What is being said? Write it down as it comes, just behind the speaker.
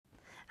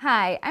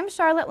Hi, I'm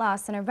Charlotte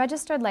Lawson, a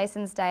registered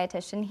licensed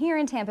dietitian here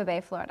in Tampa Bay,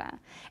 Florida.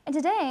 And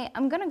today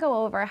I'm going to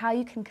go over how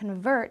you can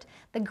convert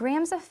the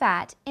grams of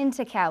fat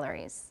into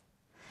calories.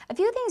 A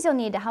few things you'll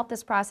need to help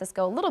this process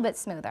go a little bit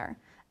smoother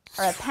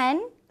are a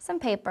pen, some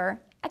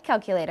paper, a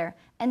calculator,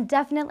 and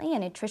definitely a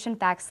nutrition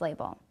facts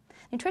label.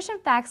 Nutrition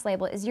facts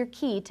label is your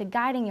key to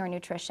guiding your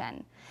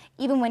nutrition.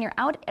 Even when you're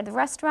out at the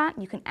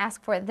restaurant, you can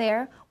ask for it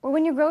there, or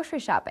when you're grocery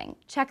shopping,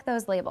 check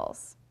those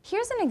labels.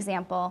 Here's an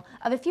example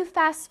of a few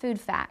fast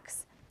food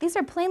facts. These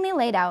are plainly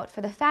laid out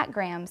for the fat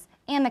grams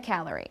and the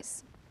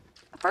calories.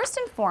 First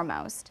and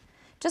foremost,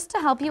 just to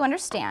help you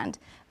understand,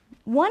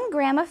 1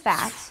 gram of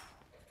fat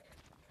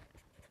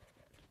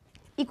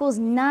equals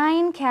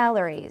 9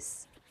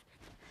 calories.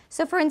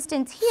 So for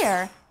instance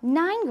here,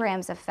 9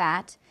 grams of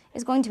fat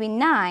is going to be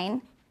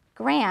 9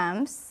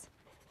 grams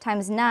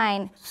times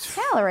 9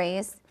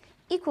 calories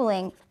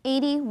equaling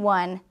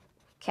 81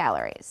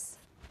 calories.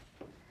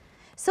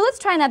 So let's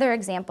try another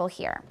example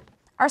here.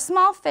 Our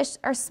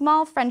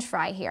small French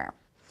fry here.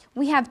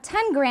 We have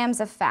 10 grams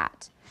of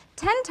fat.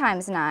 10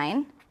 times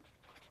 9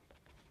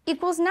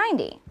 equals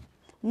 90.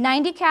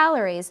 90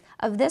 calories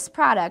of this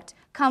product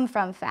come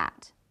from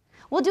fat.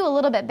 We'll do a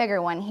little bit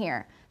bigger one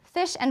here.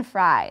 Fish and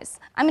fries.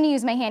 I'm going to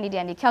use my handy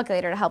dandy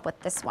calculator to help with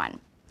this one.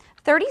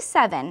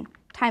 37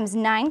 times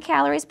 9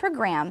 calories per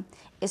gram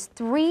is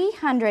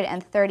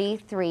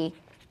 333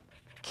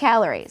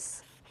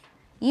 calories.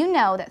 You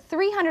know that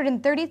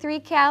 333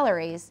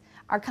 calories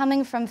are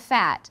coming from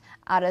fat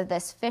out of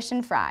this fish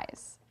and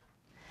fries.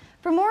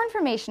 For more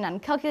information on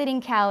calculating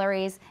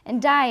calories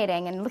and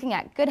dieting and looking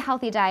at good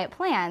healthy diet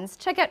plans,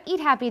 check out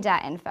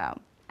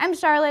eathappy.info. I'm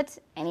Charlotte,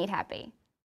 and eat happy.